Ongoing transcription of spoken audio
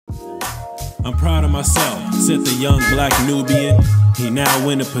I'm proud of myself, said the young black Nubian. He now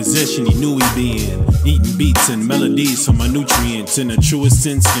in a position he knew he'd be in. Eating beats and melodies for my nutrients. In the truest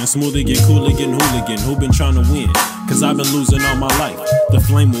sense, getting smoother, get cooler, getting hooligan. Who been trying to win? Cause I've been losing all my life. The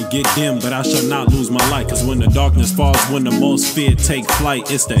flame will get dim, but I shall not lose my light. Cause when the darkness falls, when the most fear take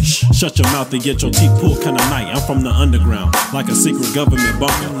flight, it's that shut your mouth and get your teeth pulled kind of night. I'm from the underground, like a secret government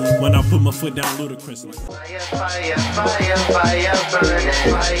bunker. When I put my foot down, ludicrous like fire, fire, fire, fire burning,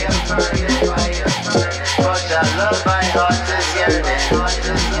 fire burning, fire burning. But your love, my heart is yearning, heart is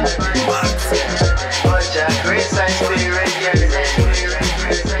yearning. But your grace and spirit yearning.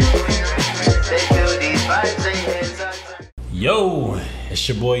 They feel these vibes in his. Yo, it's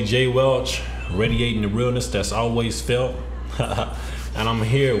your boy Jay Welch, radiating the realness that's always felt. And I'm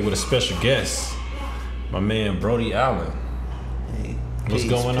here with a special guest, my man Brody Allen. Hey, what's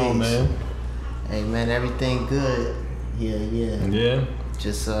going on, man? Hey, man, everything good. Yeah.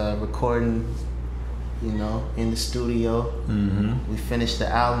 Just recording, in the studio. We finished the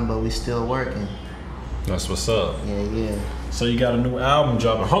album, but we still working. That's what's up. Yeah. So you got a new album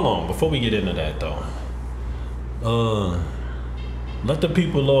dropping. Hold on, before we get into that though. Let the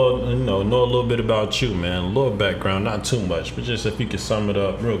people know a little bit about you, man. A little background, not too much, but just if you could sum it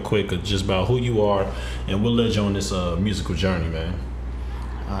up real quick, just about who you are, and we'll let you on this musical journey, man.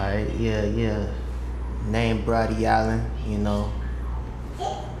 All right, yeah. Name Brody Allen,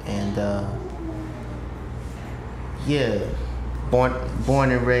 and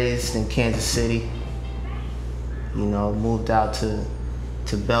born and raised in Kansas City. Moved out to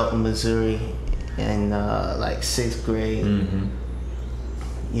Belton, Missouri in like 6th grade.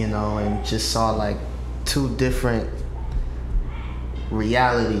 And just saw like two different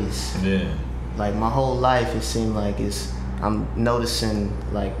realities. Yeah. Like my whole life, it seemed like I'm noticing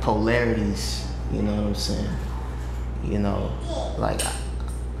like polarities. You know what I'm saying? Like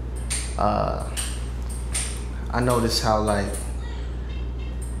I noticed how like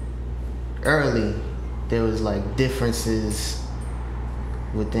early there was like differences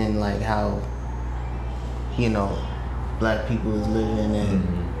within like how black people was living and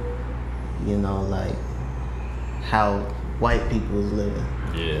like how white people was living.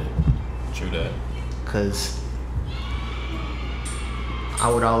 Yeah, true that. Cause I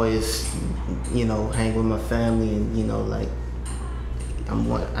would always, hang with my family and like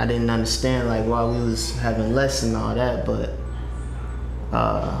I didn't understand like why we was having less and all that, but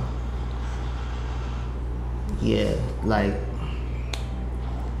like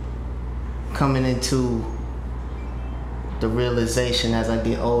coming into the realization as I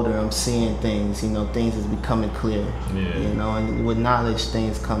get older, I'm seeing things, things is becoming clear. Yeah. And with knowledge,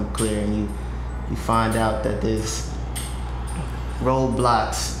 things come clear, and you find out that there's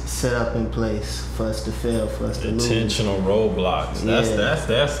roadblocks set up in place for us to fail, for us to lose. Intentional roadblocks. That's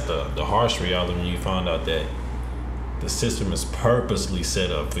the harsh reality when you find out that the system is purposely set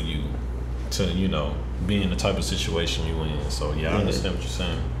up for you to, be in the type of situation you in. So I understand what you're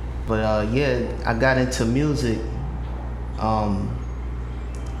saying. But I got into music.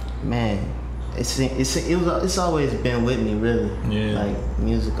 Man, it's always been with me, really. Yeah. Like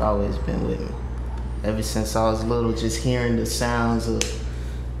music always been with me. Ever since I was little, just hearing the sounds of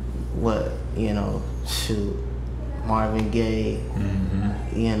Marvin Gaye,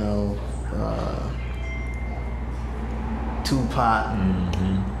 Tupac,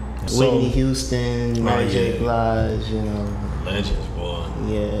 Whitney Houston, Mary J. Blige, Legends, boy.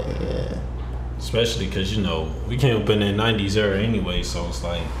 Yeah. Especially because, we came up in the 90s era anyway, so it's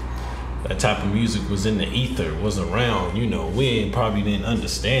like that type of music was in the ether, was around, we probably didn't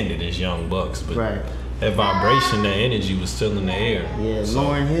understand it as young bucks, but right. That vibration, that energy was still in the air. Yeah, so,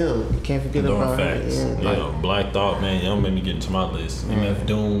 Lauryn Hill, you can't forget about her. Yeah, Black Thought, man, y'all made me get into my list. MF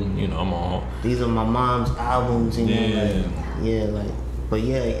Doom, I'm on. These are my mom's albums,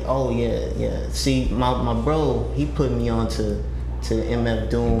 See, my bro, he put me on to MF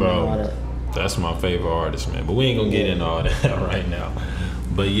Doom and all that. That's my favorite artist, man. But we ain't gonna get into all that right now.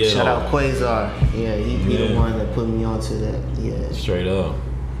 But yeah. Shout out Quasar. Yeah, he the one that put me onto that. Yeah. Straight up.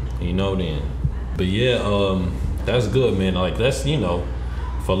 Then. But that's good, man. Like that's,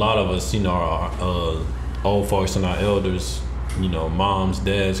 for a lot of us, our old folks and our elders, moms,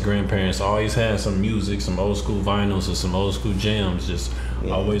 dads, grandparents always had some music, some old school vinyls or some old school jams just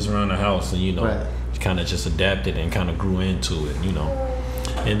always around the house, and right. kind of just adapted and kind of grew into it,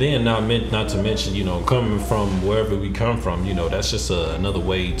 And then not to mention, coming from wherever we come from, that's just another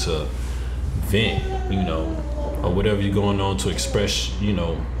way to vent, or whatever you're going on to express,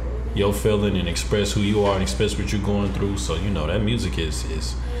 your feeling and express who you are and express what you're going through. So, that music is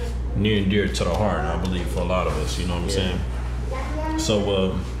near and dear to the heart, I believe, for a lot of us, you know what I'm saying?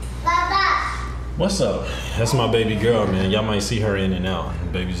 So, What's up? That's my baby girl, man. Y'all might see her in and out.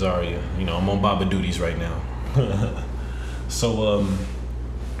 Baby Zaria. You know, I'm on Baba duties right now. So,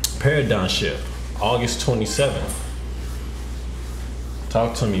 Paradigm Shift, August 27th.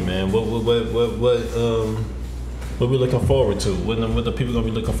 Talk to me, man. What we looking forward to? What the people gonna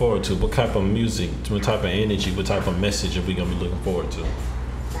be looking forward to? What type of music? What type of energy? What type of message are we gonna be looking forward to?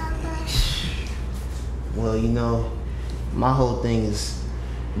 Well, you know, my whole thing is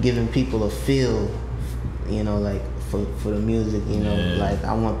giving people a feel, you know, like for the music, you know, like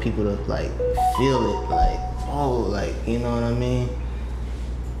I want people to like feel it, like, oh, like, you know what I mean?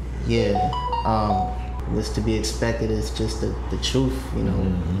 Yeah. What's to be expected is just the truth, you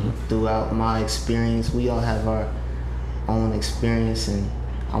know. Throughout my experience, we all have our own experience, and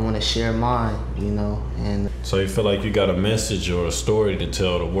I want to share mine, you know. And so you feel like you got a message or a story to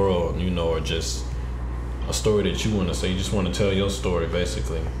tell the world, you know, or just a story that you want to say. You just want to tell your story,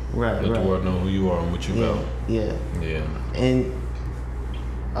 basically. Right. Let the world know who you are and what you about. Yeah. And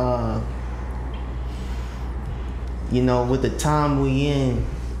you know, with the time we in,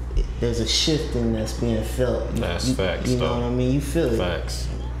 there's a shifting that's being felt. That's facts. You know what I mean? You feel it. Facts.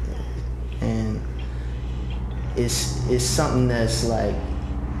 And it's something that's like,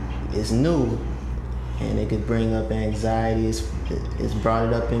 it's new, and it could bring up anxiety. It's brought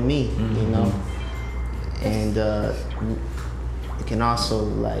it up in me, you know. And it can also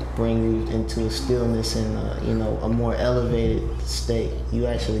like bring you into a stillness and you know, a more elevated state. You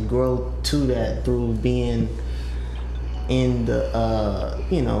actually grow to that through being in the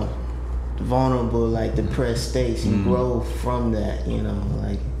you know, vulnerable, like depressed states. You grow from that, you know,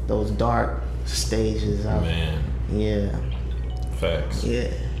 like those dark stages. Man. Yeah. Facts.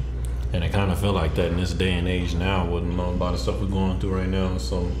 Yeah. And it kind of feel like that in this day and age now, with a lot of stuff we're going through right now.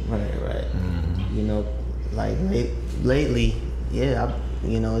 So. Right. You know, like lately, yeah,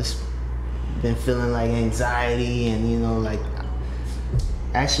 you know, it's been feeling like anxiety, and you know, like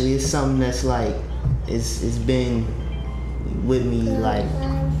actually it's something that's like it's been with me like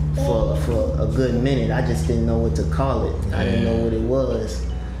for a good minute. I just didn't know what to call it. I didn't know what it was,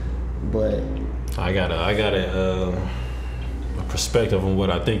 but I got a perspective on what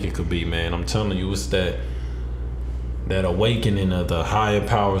I think it could be, man. I'm telling you, it's that awakening of the higher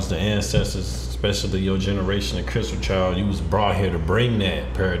powers, the ancestors, especially your generation of Crystal Child. You was brought here to bring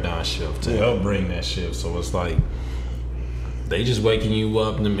that paradigm shift, to help bring that shift. So it's like they just waking you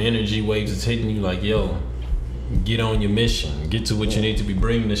up, and them energy waves is hitting you like, yo, get on your mission, get to what you need to be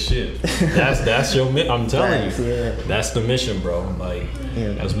bringing the shift. That's your mission. I'm telling you, that's the mission, bro. Like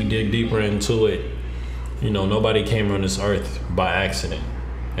as we dig deeper into it, you know, nobody came on this earth by accident.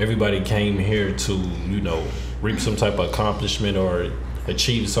 Everybody came here to, you know, reap some type of accomplishment or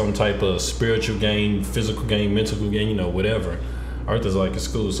achieve some type of spiritual gain, physical gain, mental gain, you know, whatever. Earth is like a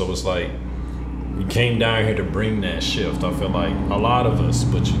school, so it's like we came down here to bring that shift. I feel like a lot of us,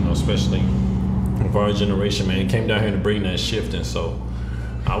 but you know, especially of our generation, man, came down here to bring that shift. And so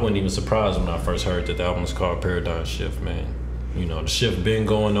I wasn't even surprised when I first heard that the album was called Paradigm Shift, man. You know, the shift been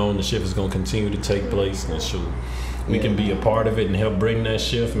going on, the shift is gonna continue to take place, and shoot, we can be a part of it and help bring that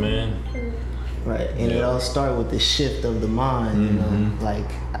shift, man. Right, and it all started with the shift of the mind, you know. Like,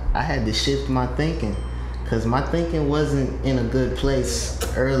 I had to shift my thinking, because my thinking wasn't in a good place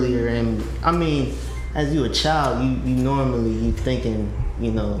earlier. And I mean, as you a child, you normally, you thinking,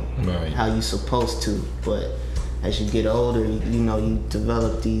 you know, how you supposed to. But as you get older, you know, you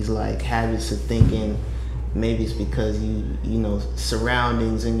develop these like habits of thinking. Maybe it's because you know,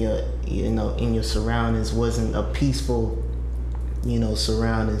 surroundings in your, you know, in your surroundings wasn't a peaceful, you know,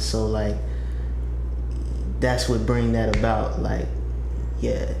 surroundings. So like, that's what bring that about. Like,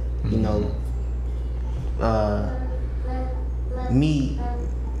 you know, me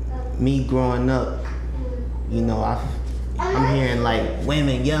growing up, you know, I'm hearing like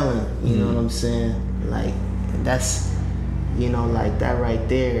women yelling, you know what I'm saying? Like, that's, you know, like that right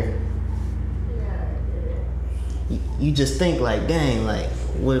there. You just think like, dang, like,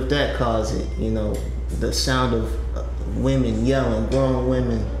 what if that caused it? You know, the sound of women yelling, grown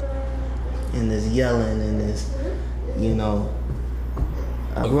women, and this yelling and this, you know.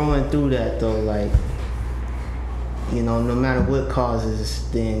 Growing through that though, like, you know, no matter what causes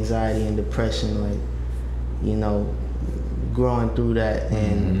the anxiety and depression, like, you know, growing through that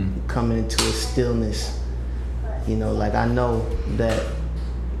and coming into a stillness, you know, like I know that,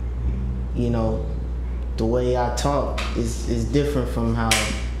 you know, the way I talk is different from how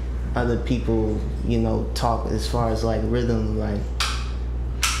other people, you know, talk as far as like rhythm, like,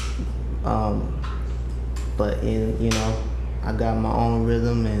 but you know, I got my own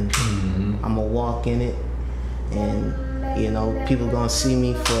rhythm, and I'ma walk in it, and You know, people gonna see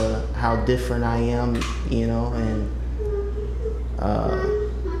me for how different I am, you know, and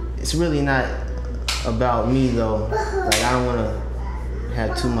it's really not about me though. Like, I don't wanna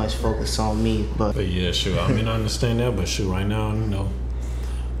have too much focus on me, but yeah, sure. I mean, I understand that, but sure, right now, you know,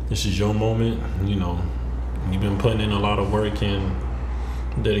 this is your moment. You know, you've been putting in a lot of work and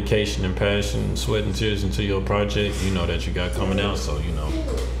dedication and passion, sweat and tears into your project, you know, that you got coming out. So, you know,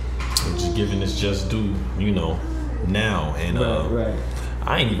 I'm just giving this just due, you know, now. And right.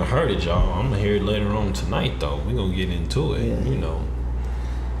 I ain't even heard it, y'all. I'm gonna hear it later on tonight, though. We're gonna get into it, you know,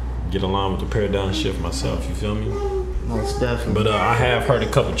 get along with the paradigm shift myself, you feel me? Most definitely. But I have heard a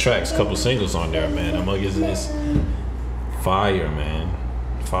couple tracks, couple singles on there, man. I'm like, it's fire, man.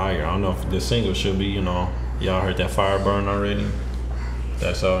 Fire. I don't know if the single should be, you know, y'all heard that Fire Burn already?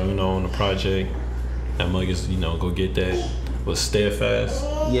 That's all, you know, on the project. That mug is, you know, go get that. Was Steadfast?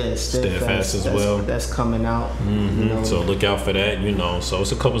 Yeah, Steadfast as well. That's coming out. Mm-hmm. You know. So look out for that, you know. So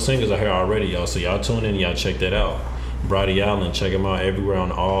it's a couple singles I hear already, y'all. So y'all tune in, y'all check that out. Brody Allen, check him out everywhere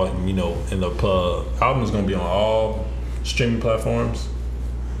on all, you know, and the album is gonna be on all streaming platforms.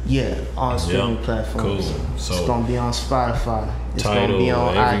 Yeah, all streaming platforms. Cool. So it's gonna be on Spotify. It's Tidal, gonna be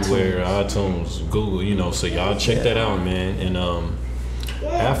on everywhere, iTunes, Google, you know. So y'all check that out, man. And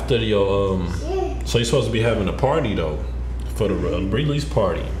after your so you're supposed to be having a party though for the release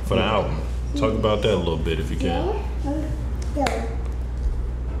party for the album. Talk about that a little bit if you can.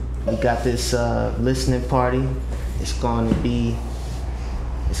 We got this listening party. It's gonna be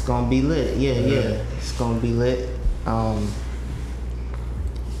lit. Yeah. It's gonna be lit.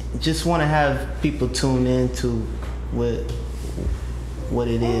 Just want to have people tune in to what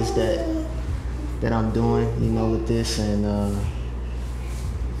it is that I'm doing, you know, with this, and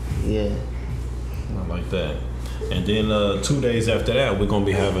yeah. I like that. And then 2 days after that, we're gonna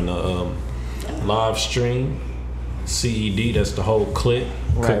be having a live stream, CED. That's the whole clip,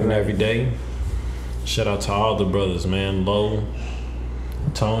 cooking every day. Shout out to all the brothers, man. Low,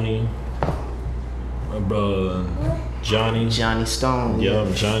 Tony, my brother Johnny Stone.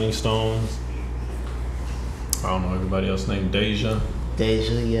 Yeah, Johnny Stone. I don't know everybody else named Deja,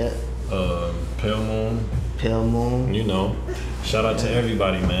 yeah. Pale Moon. You know. Shout out to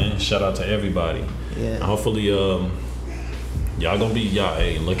everybody, man. Shout out to everybody. Yeah. And hopefully, y'all gonna be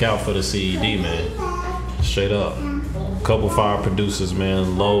hey, look out for the CED, man. Straight up. Couple fire producers,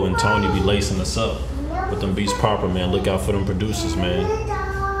 man. Low and Tony be lacing us up with them beats proper, man. Look out for them producers, man.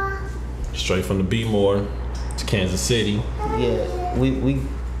 Straight from the B-More to Kansas City. Yeah,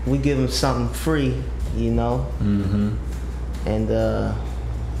 we give them something free, you know. Mm-hmm. And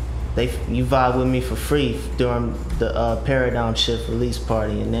you vibe with me for free during the Paradigm Shift release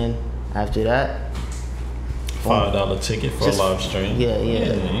party, and then after that, $5 ticket for a live stream. Yeah.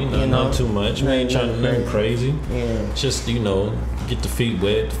 You know, not too much. We ain't trying to do nothing crazy. Yeah. Just, you know, get the feet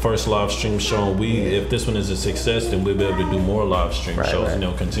wet. First live stream show. If this one is a success, then we'll be able to do more live stream shows. Right. You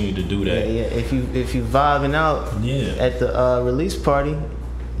know, continue to do that. Yeah. If you vibing out at the release party,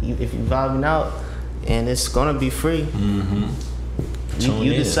 if you vibing out, and it's gonna be free. Mm-hmm.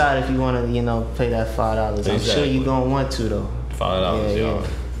 You decide if you want to, you know, pay that $5. Exactly. I'm sure you're gonna want to though. $5, y'all.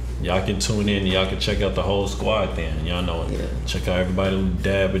 Y'all can tune in and y'all can check out the whole squad then. Y'all know it. Yeah. Check out everybody who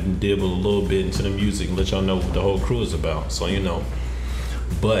dab and dibble a little bit into the music and let y'all know what the whole crew is about. So, you know.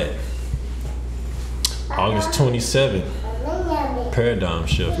 But August 27th, Paradigm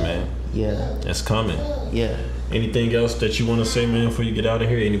Shift, man. Yeah. That's coming. Yeah. Anything else that you want to say, man, before you get out of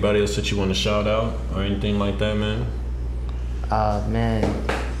here? Anybody else that you want to shout out or anything like that, man? Man,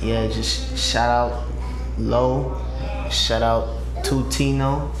 yeah, just shout out Low, shout out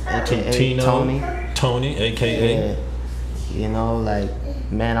Tutino, aka Tony, aka. Yeah. You know, like,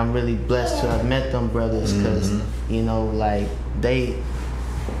 man, I'm really blessed to have met them brothers, because you know, like, they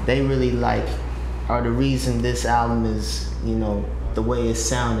really like are the reason this album is, you know, the way it's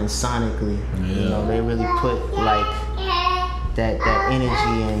sounding sonically. You know, they really put like that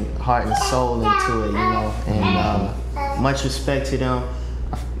energy and heart and soul into it, you know, and much respect to them.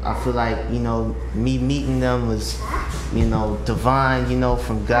 I feel like, you know, me meeting them was, you know, divine, you know,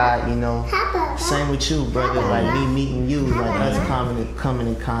 from God, you know. Same with you, brother. Like, me meeting you, like, us coming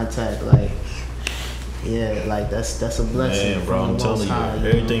in contact, like, yeah, like, that's a blessing. Man, bro, I'm telling you,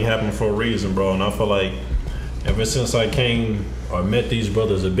 everything happened for a reason, bro. And I feel like ever since I came or met these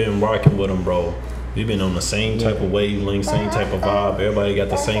brothers, have been rocking with them, bro. We've been on the same type of wavelength, same type of vibe. Everybody got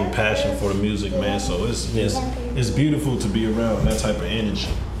the same passion for the music, man. So it's beautiful to be around that type of energy.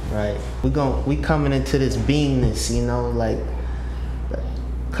 Right. We coming into this beingness, you know, like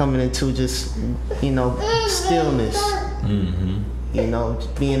coming into just, you know, stillness. Mm-hmm. You know,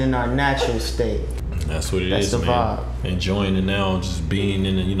 being in our natural state. That's what it is, man. That's the vibe. enjoying the now, just being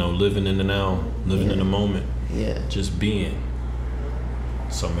in the, living in the now, living in the moment. Yeah. Just being.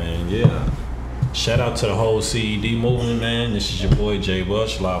 So, man, yeah. Shout out to the whole CED movement, man. This is your boy Jay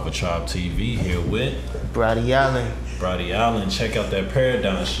Bush, live with Tribe TV, here with Brody Allen. Brody Allen. Check out that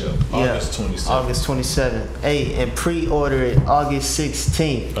Paradigm show, August 27th. August 27th. Hey, and pre-order it August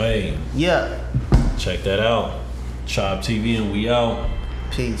 16th. Hey. Yeah. Check that out. Tribe TV, and we out.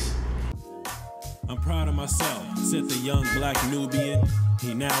 Peace. I'm proud of myself, said the young black Nubian.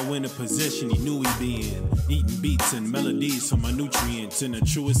 He now in a position he knew he be in. Eating beats and melodies for my nutrients. In the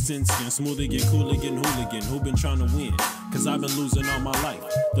truest sense, getting smoother, get cooler, getting hooligan. Who been trying to win? Cause I've been losing all my life.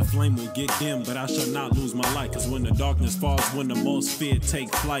 The flame will get dim, but I shall not lose my light. Cause when the darkness falls, when the most feared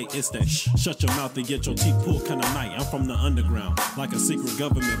take flight, it's that shut your mouth and get your teeth pulled kind of night. I'm from the underground, like a secret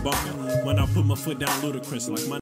government bunker. When I put my foot down, ludicrous, like my